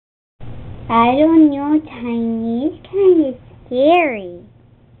I don't know, Tiny. It's kind of scary.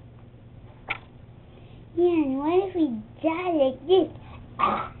 Yeah, and what if we die like this?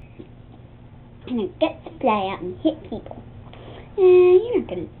 And our guts fly out and hit people. You're not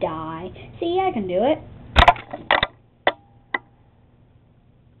gonna die. See, I can do it.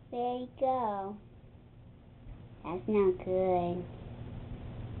 There you go. That's not good.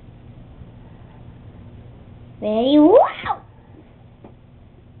 Ready? Wow!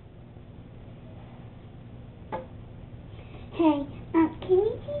 Hey, can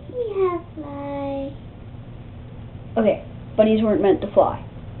you teach me how to fly? Okay, bunnies weren't meant to fly.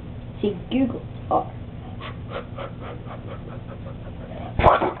 See, Googles are.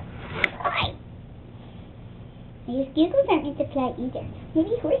 I guess Googles aren't meant to fly either.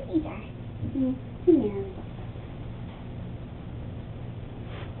 Maybe horses are. Who knows?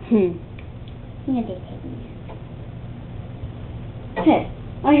 You know they take me. Hey,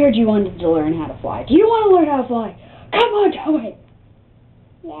 I heard you wanted to learn how to fly. Do you want to learn how to fly? Come on, tell me.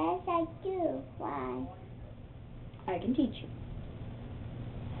 Yes, I do. Why? I can teach you.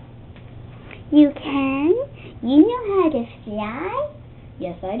 You can? You know how to fly?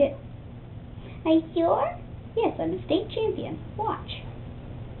 Yes, I do. Are you sure? Yes, I'm a state champion. Watch.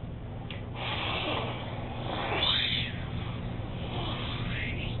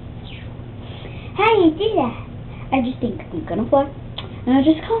 How do you do that? I just think I'm gonna fly, and I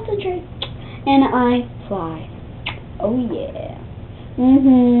just concentrate, and I fly. Oh yeah. Yeah.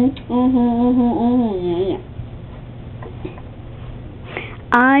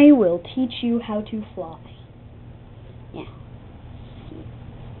 I will teach you how to fly. Yeah.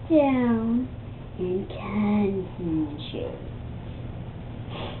 Sit down and concentrate.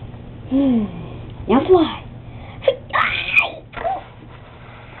 Now fly.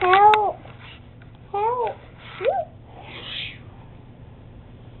 Help! Help!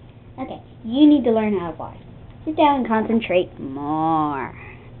 Okay, you need to learn how to fly. Sit down and concentrate more.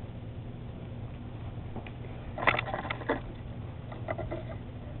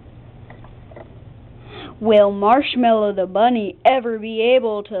 Will Marshmallow the Bunny ever be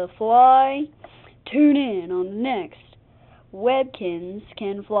able to fly? Tune in on the next Webkinz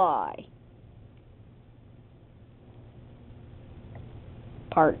Can Fly.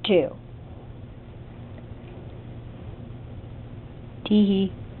 Part 2. Tee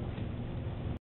hee.